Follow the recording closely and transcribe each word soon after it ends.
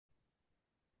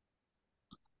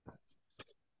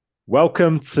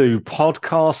Welcome to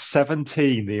podcast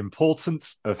 17, the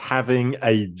importance of having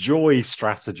a joy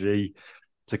strategy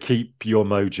to keep your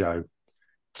mojo.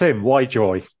 Tim, why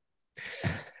joy?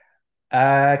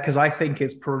 Because I think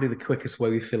it's probably the quickest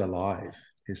way we feel alive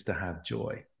is to have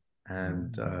joy.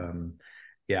 And Mm.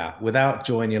 yeah, without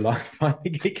joy in your life, I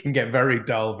think it can get very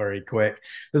dull very quick.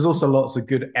 There's also lots of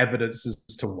good evidence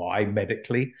as to why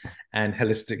medically and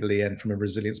holistically and from a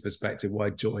resilience perspective,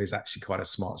 why joy is actually quite a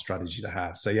smart strategy to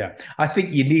have. So yeah, I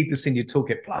think you need this in your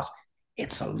toolkit. Plus,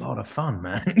 it's a lot of fun,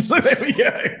 man. So there we go.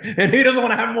 And who doesn't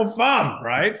want to have more fun,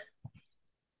 right?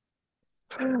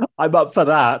 I'm up for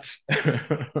that.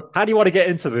 How do you want to get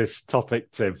into this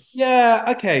topic, Tim? Yeah.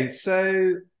 Okay.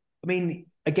 So, I mean,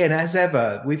 again, as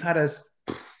ever, we've had a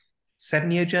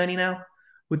 7 year journey now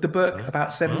with the book, Mm,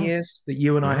 about seven mm, years that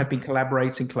you and I mm, have been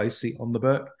collaborating closely on the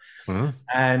book. mm,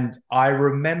 And I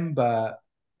remember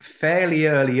fairly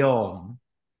early on,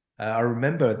 I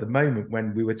remember at the moment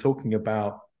when we were talking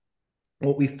about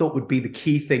what we thought would be the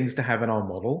key things to have in our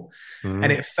model. And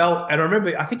mm, it felt, and I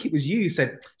remember, I think it was you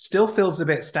said, still feels a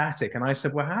bit static. And I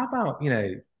said, well, how about,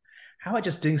 how about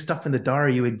just doing stuff in the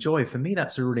diary you enjoy? For me,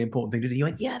 that's a really important thing to do. You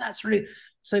went, yeah, that's really.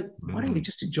 So why don't we mm.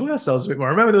 just enjoy ourselves a bit more?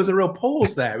 I remember there was a real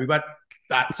pause there. We went,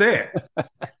 that's it.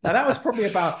 Now that was probably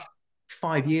about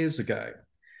 5 years ago,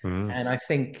 Mm. and I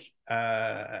think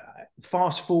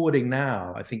fast forwarding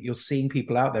now, I think you're seeing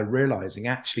people out there realizing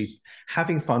actually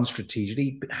having fun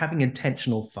strategically, having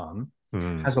intentional fun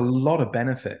Mm. has a lot of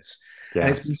benefits. And Yeah.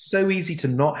 it's been so easy to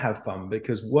not have fun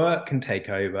because work can take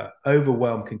over,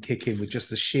 overwhelm can kick in with just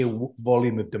the sheer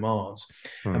volume of demands.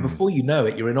 And Mm. before you know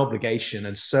it, you're in obligation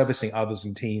and servicing others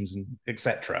and teams and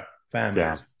etc., Yeah.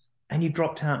 families. And you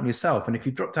dropped out on yourself. And if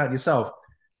you dropped out on yourself,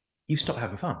 you stop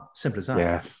having fun. Simple as that.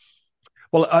 Yeah.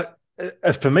 Well,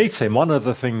 for me, Tim, one of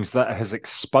the things that has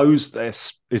exposed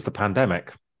this is the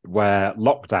pandemic, where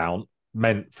lockdown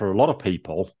meant for a lot of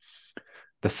people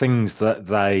the things that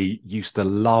they used to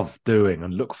love doing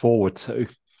and look forward to,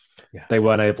 Yeah. they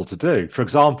weren't able to do. For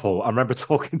example, I remember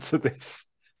talking to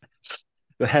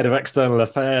the head of external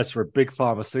affairs for a big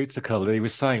pharmaceutical, and he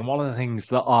was saying one of the things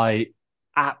that I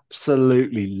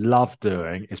absolutely love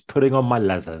doing is putting on my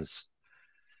leathers,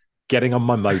 getting on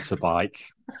my motorbike,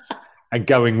 and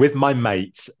going with my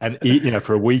mates and eat,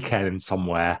 for a weekend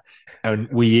somewhere. And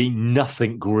we eat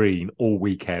nothing green all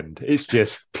weekend. It's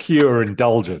just pure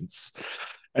indulgence.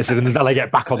 I said, and then I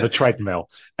get back on the treadmill.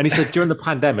 And he said, during the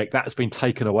pandemic, that has been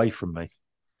taken away from me.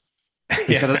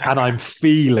 He said, Yeah. and I'm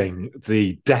feeling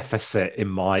the deficit in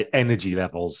my energy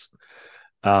levels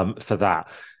for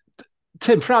that.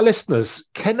 Tim, for our listeners,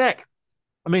 connect.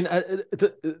 I mean,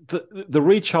 the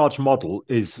recharge model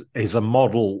is a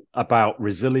model about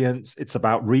resilience. It's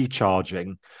about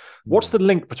recharging. What's the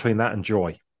link between that and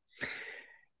joy?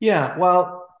 Yeah,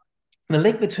 well, the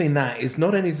link between that is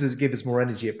not only does it give us more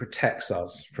energy, it protects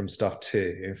us from stuff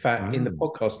too. In fact, in the Mm,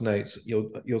 podcast notes,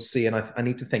 you'll see, and I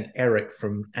need to thank Eric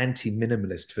from Anti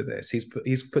Minimalist for this.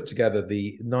 He's put together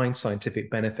the 9 scientific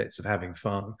benefits of having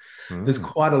fun. There's mm,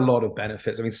 quite a lot of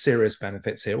benefits. I mean, serious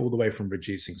benefits here, all the way from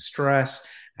reducing stress,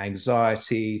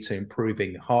 anxiety to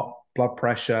improving heart blood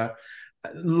pressure.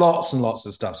 Lots and lots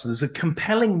of stuff. So there's a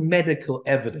compelling medical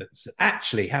evidence that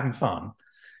actually having fun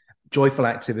joyful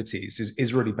activities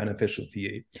is really beneficial for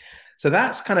you. So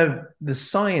that's kind of the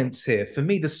science here. For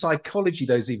me, the psychology,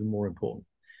 though, is even more important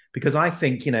because I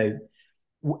think,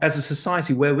 as a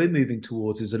society, where we're moving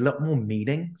towards is a lot more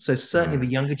meaning. So certainly the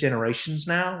mm, younger generations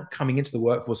now coming into the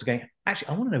workforce are going, actually,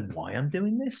 I want to know why I'm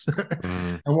doing this.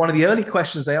 mm. And one of the early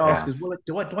questions they ask Yeah. is, well,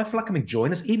 do I feel like I'm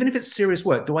enjoying this? Even if it's serious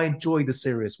work, do I enjoy the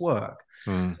serious work?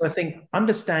 Mm, So I think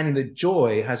understanding that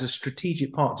joy has a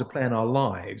strategic part to play in our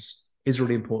lives is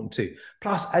really important too.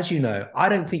 Plus, as you know, I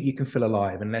don't think you can feel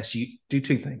alive unless you do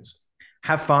two things: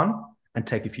 have fun and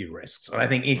take a few risks. And I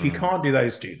think if you mm. can't do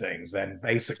those two things, then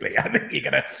basically I think you're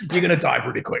gonna die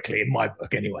pretty quickly in my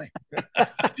book anyway.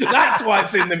 That's why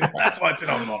it's in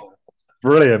our model.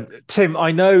 Brilliant. Tim,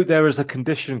 I know there is a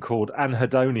condition called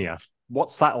anhedonia.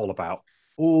 What's that all about?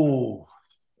 Oh,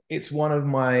 it's one of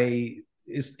my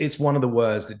it's one of the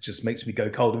words that just makes me go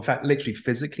cold. In fact, literally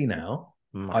physically now,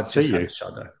 Mm, I can I've see just had you. a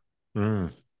shudder.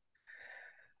 Mm,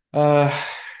 Uh,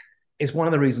 it's one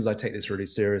of the reasons I take this really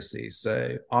seriously.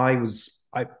 So I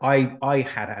had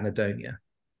anhedonia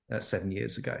 7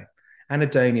 years ago.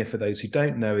 Anhedonia, for those who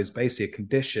don't know, is basically a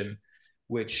condition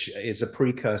which is a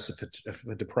precursor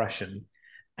for depression,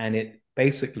 and it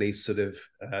basically sort of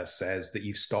says that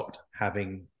you've stopped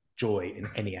having joy in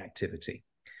any activity,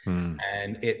 mm,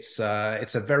 and it's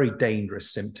a very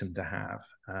dangerous symptom to have,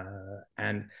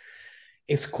 and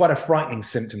it's quite a frightening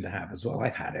symptom to have as well.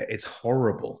 I've had it. It's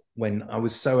horrible when I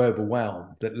was so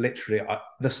overwhelmed that literally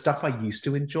the stuff I used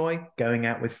to enjoy, going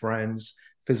out with friends,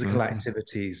 physical Mm.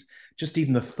 activities, just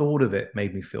even the thought of it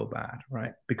made me feel bad,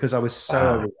 right? Because I was so Wow.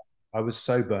 overwhelmed. I was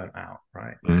so burnt out,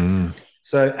 right? Mm.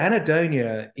 So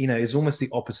anhedonia, is almost the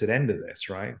opposite end of this,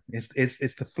 right?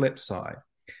 It's the flip side.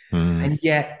 Mm. And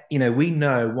yet, we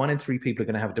know 1 in 3 people are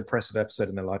going to have a depressive episode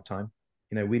in their lifetime.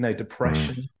 We know Mm.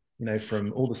 depression,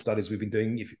 from all the studies we've been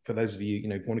doing. If for those of you,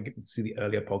 want to see the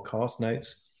earlier podcast notes,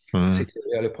 Mm.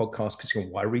 particularly the earlier podcast, because you're on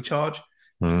why recharge,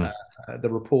 Mm. the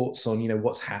reports on,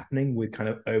 what's happening with kind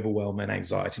of overwhelm and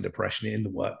anxiety and depression in the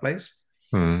workplace.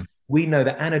 Mm. We know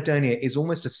that anhedonia is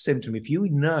almost a symptom. If you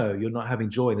know you're not having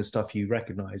joy in the stuff you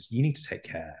recognize, you need to take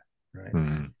care, right?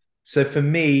 Mm. So for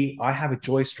me, I have a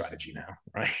joy strategy now,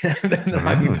 right? that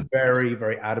I've been Mm. very,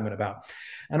 very adamant about.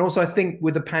 And also, I think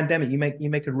with the pandemic, you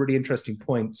make a really interesting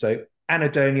point. So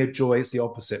anhedonia, joy is the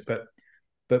opposite,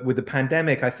 but with the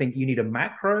pandemic, I think you need a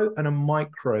macro and a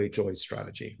micro joy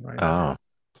strategy, right? Ah.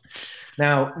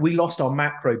 Now, we lost our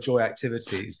macro joy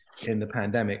activities in the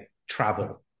pandemic,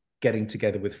 travel, getting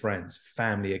together with friends,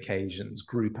 family occasions,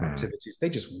 group Mm. activities. They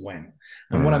just went.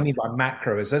 And what I Mm. mean by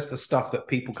macro is that's the stuff that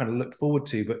people kind of look forward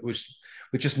to, but which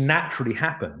just naturally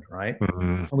happened, right?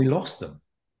 Mm. And we lost them.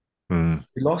 Mm.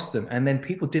 We lost them. And then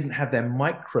people didn't have their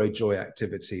micro joy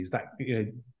activities that,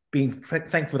 being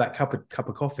thankful for that cup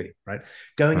of coffee, right?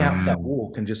 Going out for that Mm.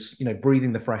 walk and just,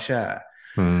 breathing the fresh air,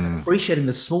 Mm. appreciating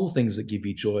the small things that give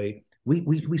you joy.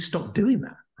 We stopped doing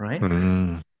that, right?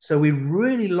 Mm. So we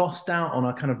really lost out on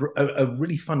a kind of a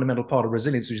really fundamental part of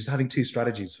resilience, which is having two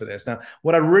strategies for this. Now,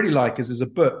 what I really like is there's a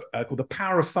book called The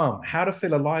Power of Fun: How to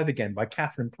Feel Alive Again by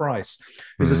Catherine Price,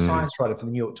 who's a Mm. science writer for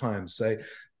the New York Times. So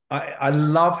I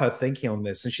love her thinking on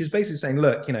this. And she's basically saying,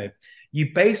 look,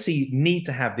 you basically need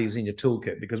to have these in your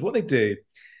toolkit because what they do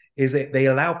is they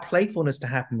allow playfulness to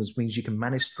happen, which means you can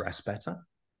manage stress better.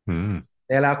 Mm.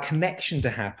 They allow connection to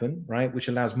happen, right? Which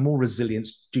allows more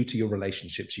resilience due to your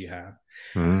relationships you have.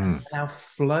 And Mm. they allow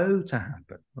flow to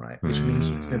happen, right? Which means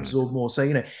you can Mm. absorb more.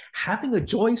 So, having a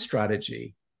joy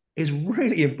strategy is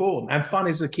really important. And fun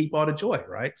is a key part of joy,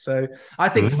 right? So I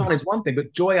think Mm. fun is one thing,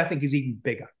 but joy, I think, is even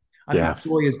bigger. I Yeah. think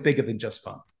joy is bigger than just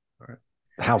fun. Right?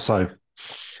 How so?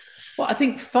 Well, I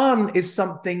think fun is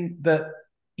something that,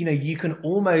 you can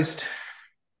almost,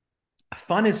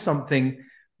 fun is something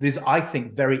that is, I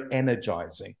think, very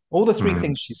energizing. All the three Mm.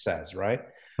 things she says, right?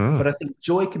 Mm. But I think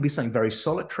joy can be something very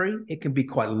solitary. It can be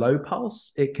quite low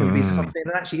pulse. It can be Mm. something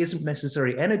that actually isn't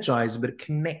necessarily energizing, but it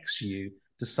connects you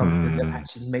to something that Mm.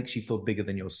 actually makes you feel bigger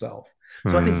than yourself.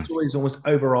 So I think Mm. joy is almost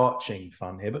overarching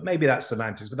fun here, but maybe that's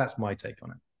semantics, but that's my take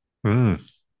on it. Mm.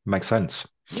 Makes sense.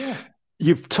 Yeah.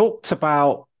 You've talked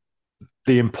about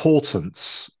the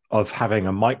importance of having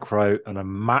a micro and a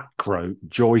macro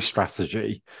joy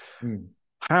strategy. Mm.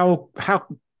 How how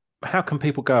how can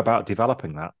people go about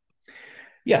developing that?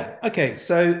 Yeah. Okay.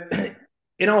 So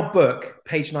in our book,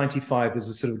 page 95, there's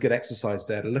a sort of good exercise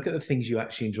there to look at the things you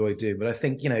actually enjoy doing. But I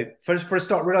think, for a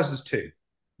start, realize there's two.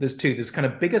 There's two. There's kind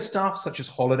of bigger stuff, such as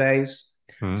holidays,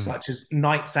 Mm. such as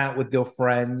nights out with your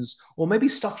friends, or maybe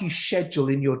stuff you schedule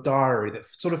in your diary that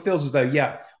sort of feels as though,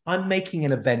 yeah, I'm making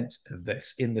an event of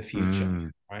this in the future.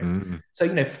 Mm. Right. Mm.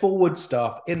 So, forward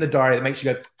stuff in the diary that makes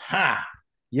you go, ha,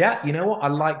 yeah, you know what? I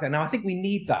like that. Now, I think we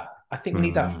need that. I think we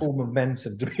need that Mm. full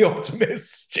momentum to be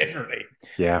optimists generally.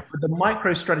 Yeah. But the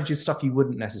micro strategy stuff you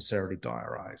wouldn't necessarily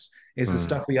diarize is the Mm.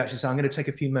 stuff where you actually say, I'm going to take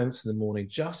a few moments in the morning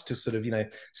just to sort of,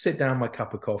 sit down my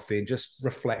cup of coffee and just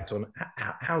reflect on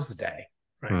how's the day.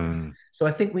 Right. Mm. So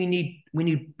I think we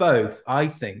need both, I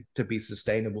think, to be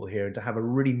sustainable here and to have a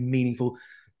really meaningful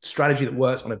strategy that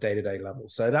works on a day-to-day level.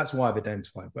 So that's why I've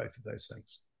identified both of those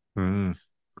things. Mm.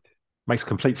 Makes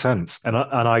complete sense. And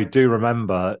I do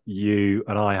remember you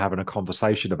and I having a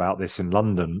conversation about this in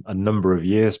London a number of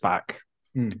years back.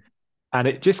 Mm. And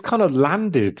it just kind of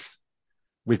landed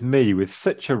with me with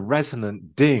such a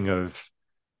resonant ding of,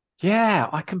 yeah,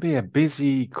 I can be a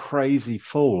busy, crazy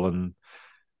fool, and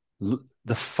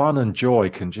the fun and joy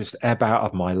can just ebb out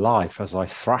of my life as I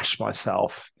thrash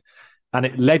myself. And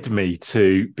it led me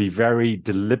to be very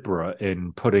deliberate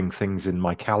in putting things in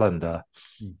my calendar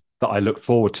Mm. that I look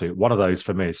forward to. One of those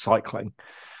for me is cycling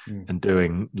Mm. and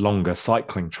doing longer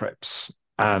cycling trips.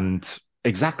 And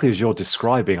exactly as you're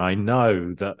describing, I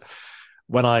know that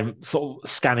when I'm sort of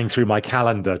scanning through my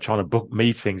calendar, trying to book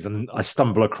meetings, and I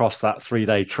stumble across that 3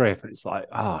 day trip, it's like,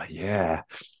 oh, yeah.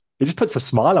 It just puts a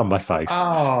smile on my face.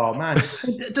 Oh man,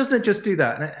 doesn't it just do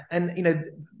that? And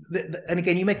and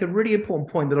again, you make a really important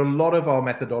point that a lot of our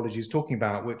methodology is talking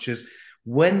about, which is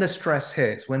when the stress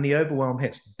hits, when the overwhelm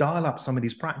hits, dial up some of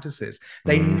these practices.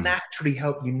 They Mm. naturally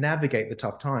help you navigate the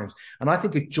tough times. And I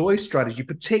think a joy strategy,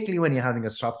 particularly when you're having a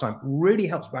tough time, really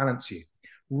helps balance you,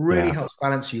 Yeah.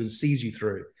 and sees you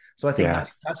through. So I think Yeah.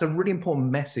 that's a really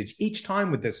important message each time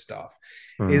with this stuff.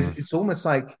 Mm. Is it's almost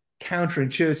like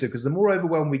counterintuitive because the more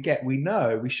overwhelmed we get, we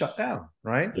know we shut down,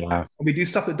 right? Yeah. And we do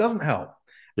stuff that doesn't help.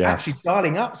 Actually, Yes.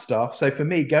 dialing up stuff. So for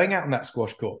me, going out on that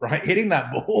squash court, right, hitting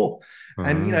that ball,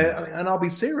 and Mm. and I'll be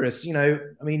serious. I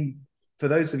mean, for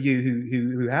those of you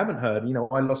who haven't heard,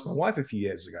 I lost my wife a few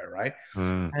years ago, right?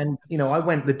 Mm. And I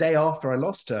went the day after I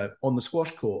lost her on the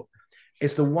squash court.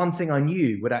 It's the one thing I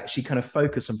knew would actually kind of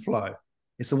focus and flow.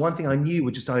 It's the one thing I knew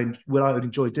what I would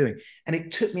enjoy doing, and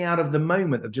it took me out of the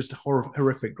moment of just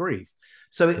horrific grief.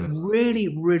 So it Mm.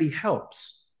 really, really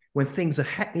helps when things are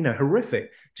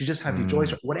horrific to just have your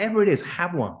joys, Mm. whatever it is,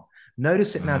 have one.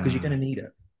 Notice it now because you're going Mm. to need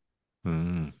it.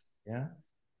 Mm. Yeah,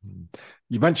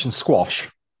 You mentioned squash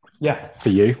yeah, for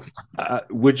you.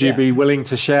 Would you yeah. be willing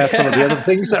to share some of the other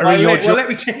things that are in your Well, job? let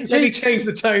me change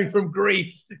the tone from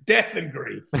grief, death, and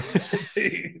grief.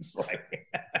 It's like,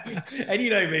 and you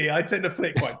know me, I tend to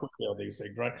flick quite quickly on these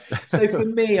things, right? So for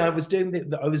me, I was doing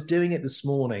it this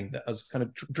morning. I was kind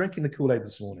of drinking the Kool-Aid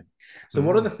this morning. So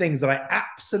what are the Mm. things that I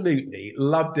absolutely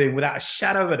love doing without a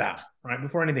shadow of a doubt, right?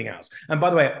 Before anything else. And by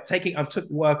the way, I've took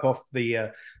work off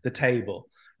the table.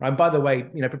 And by the way,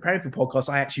 preparing for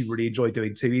podcasts, I actually really enjoy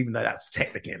doing too, even though that's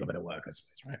technically a little bit of work, I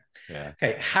suppose, right? Yeah.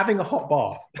 Okay, having a hot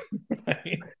bath.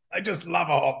 Right? I just love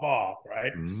a hot bath,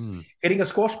 right? Mm. Hitting a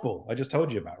squash ball, I just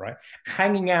told you about, right?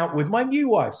 Hanging out with my new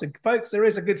wife. So, folks, there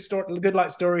is a good story, a good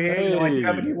light story here. I do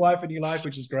have a Hey. new wife, a new life,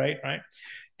 which is great, right?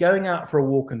 Going out for a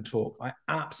walk and talk. I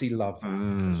absolutely love that, as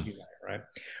Mm. you know, right?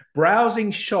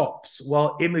 Browsing shops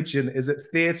while Imogen is at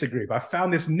theatre group. I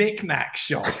found this knick-knack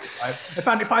shop. Right? I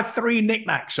found 3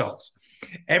 knick-knack shops.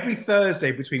 Every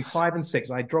Thursday between 5 and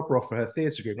 6, I drop her off for her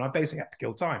theatre group, and I basically have to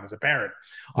kill time as a parent.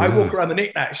 I walk Mm. around the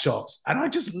knick-knack shops, and I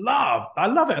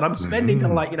love it. And I'm spending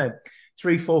kind of Mm. like,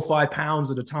 3, 4, 5 pounds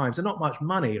at a time. So not much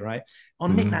money, right?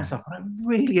 On knick-knack Mm. stuff. And I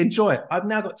really enjoy it. I've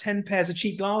now got 10 pairs of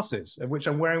cheap glasses, of which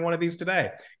I'm wearing one of these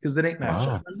today because the knick-knack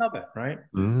shop. Wow. I love it, right?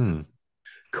 Mm.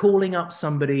 Calling up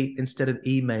somebody instead of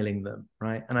emailing them,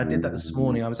 right? And I did that this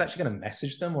morning. Ooh. I was actually going to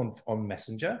message them on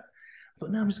Messenger. I thought,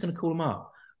 no, I'm just going to call them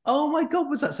up. Oh my God,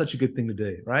 was that such a good thing to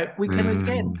do, right? We can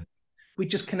again, Mm. we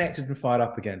just connected and fired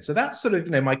up again. So that's sort of,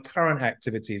 my current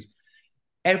activities.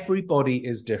 Everybody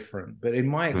is different, but in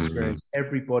my Mm. experience,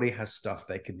 everybody has stuff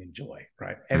they can enjoy,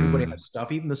 right? Everybody Mm. has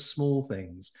stuff, even the small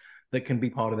things that can be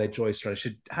part of their joy strategy.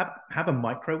 Should have a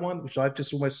micro one, which I've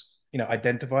just almost,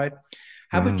 identified.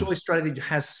 Have a Mm. joy strategy that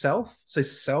has self. So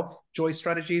self joy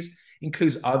strategies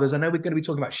includes others. I know we're going to be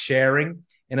talking about sharing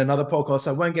in another podcast,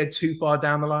 so I won't get too far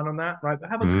down the line on that, right? But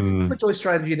have a Mm. joy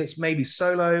strategy that's maybe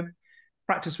solo,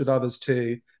 practice with others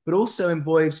too, but also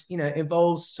involves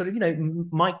sort of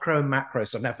micro and macro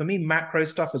stuff. Now, for me, macro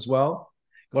stuff as well.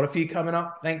 Got a few coming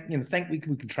up. Think we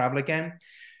can travel again.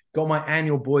 Got my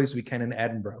annual boys weekend in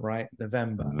Edinburgh, right?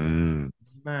 November. Mm.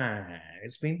 Man,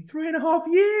 it's been 3.5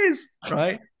 years,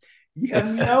 right? You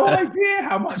have no idea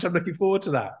how much I'm looking forward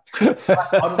to that.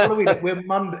 What are we? We're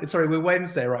Monday. Sorry, we're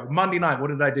Wednesday, right? Monday night. What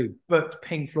did I do? Booked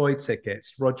Pink Floyd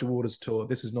tickets, Roger Waters tour.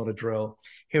 This is not a drill.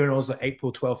 Here in Oslo,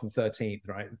 April 12th and 13th,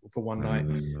 right, for one night.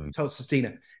 Mm. Told Stina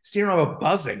and I were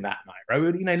buzzing that night, right?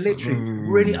 Literally,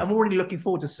 really, Mm. I'm already looking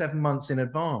forward to 7 months in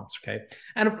advance. Okay,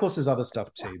 and of course, there's other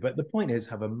stuff too. But the point is,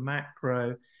 have a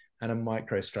macro and a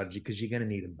micro strategy because you're going to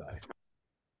need them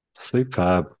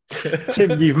Superb. Tim,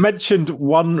 both. you've mentioned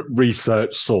one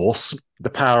research source, The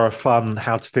Power of Fun,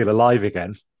 How to Feel Alive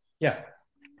Again. Yeah.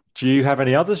 Do you have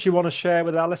any others you want to share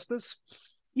with our listeners?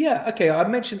 Yeah, okay. I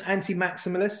mentioned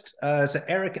anti-maximalist. So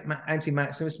Eric at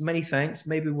anti-maximalist, many thanks.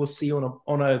 Maybe we'll see you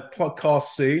on a podcast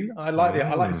soon. I like the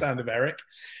Mm. sound of Eric.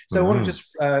 So I want to Mm.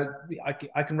 just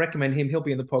I can recommend him. He'll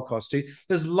be in the podcast too.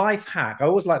 There's Life Hack. I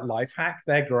always like Life Hack.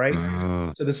 They're great.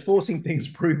 Mm. So there's 14 things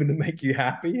proven to make you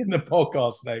happy in the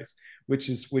podcast notes, which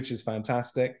is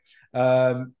fantastic.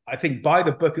 I think buy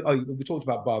the book. Oh, we talked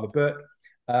about buy the book.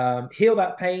 Heal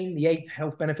That Pain, the 8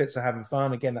 health benefits of having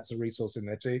fun. Again, that's a resource in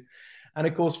there too. And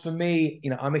of course, for me,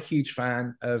 I'm a huge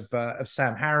fan of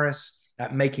Sam Harris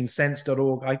at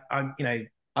makingsense.org.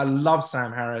 I love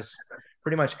Sam Harris.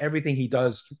 Pretty much everything he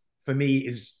does for me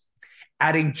is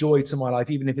adding joy to my life,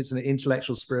 even if it's an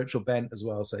intellectual, spiritual bent as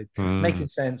well. So Making Mm.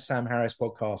 Sense, Sam Harris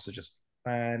podcasts are just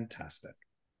fantastic.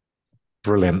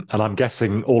 Brilliant. And I'm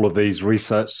guessing all of these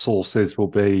research sources will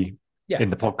be Yeah, in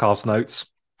the podcast notes.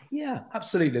 Yeah,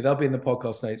 absolutely. They'll be in the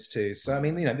podcast notes too. So, I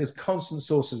mean, there's constant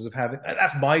sources of having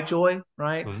that's my joy,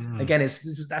 right? Mm, Again,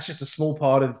 that's just a small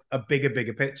part of a bigger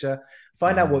picture.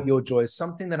 Find out mm. what your joy is,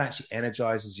 something that actually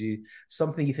energizes you,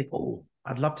 something you think, oh,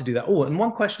 I'd love to do that. Oh, and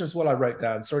one question as well I wrote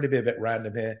down. Sorry to be a bit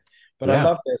random here, but I Yeah.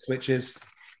 love this, which is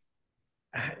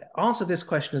answer this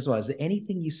question as well. Is there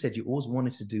anything you said you always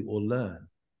wanted to do or learn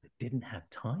but didn't have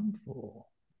time for?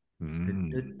 Da, da,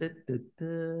 Mm, da, da, da.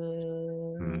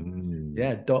 mm.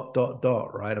 Yeah,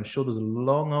 dot, right? I'm sure there's a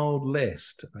long old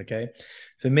list. Okay.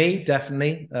 For me,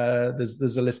 definitely,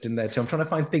 there's a list in there too. I'm trying to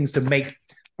find things to make,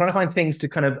 trying to find things to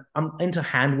kind of, I'm into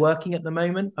handworking at the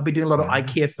moment. I've been doing a lot of Mm,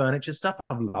 IKEA furniture stuff.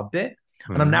 I've loved it.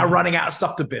 And I'm now mm. running out of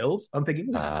stuff to build. I'm thinking,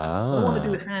 what do I want to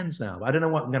do with Ah, hands now? I don't know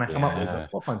what I'm going to come up with, but yeah.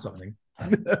 I'll find something.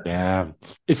 Yeah.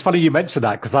 It's funny you mentioned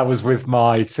that because I was with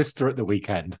my sister at the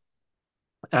weekend,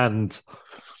 and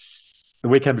the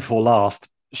weekend before last,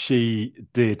 she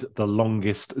did the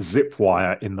longest zip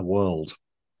wire in the world,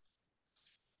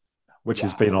 which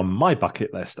has been Wow. on my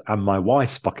bucket list and my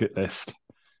wife's bucket list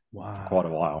for quite a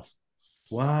Wow. while.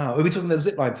 Wow. Are we talking the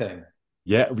zip line thing?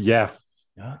 Yeah, yeah,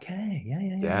 Okay. yeah,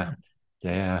 Yeah.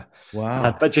 yeah.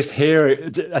 Wow. But just hear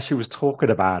it as she was talking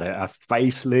about it, her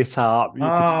face lit up. You could,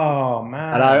 Oh and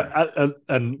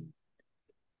man.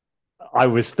 I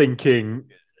was thinking,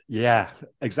 yeah,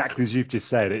 exactly as you've just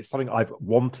said. It's something I've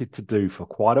wanted to do for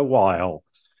quite a while,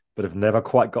 but have never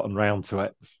quite gotten round to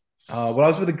it. Well, I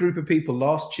was with a group of people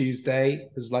last Tuesday.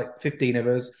 There's like 15 of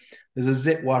us. There's a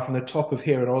zip wire from the top of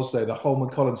here in Oslo, the Holmen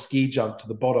Kollen ski jump to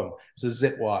the bottom. There's a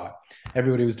zip wire.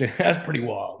 Everybody was doing that's pretty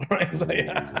wild, right? So,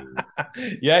 yeah. Ooh,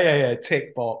 Yeah.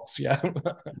 Tick box. Yeah.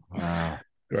 wow.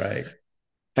 Great.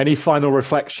 Any final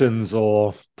reflections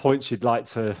or points you'd like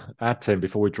to add, Tim,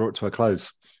 before we draw it to a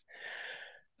close?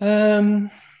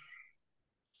 Um,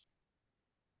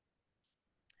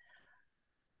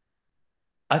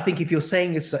 I think if you're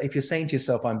saying to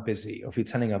yourself, "I'm busy," or if you're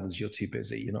telling others you're too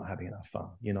busy, you're not having enough fun.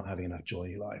 You're not having enough joy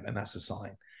in your life, and that's a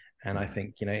sign. And I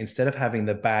think instead of having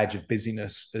the badge of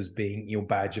busyness as being your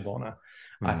badge of honor,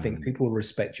 I think Mm, people will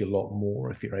respect you a lot more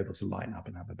if you're able to lighten up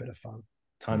and have a bit of fun.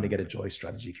 Time to get a mm. joy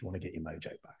strategy if you want to get your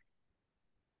mojo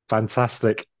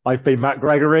Fantastic. I've been Matt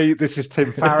Gregory. This is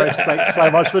Tim Farish. Thanks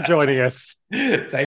so much for back. joining us. Take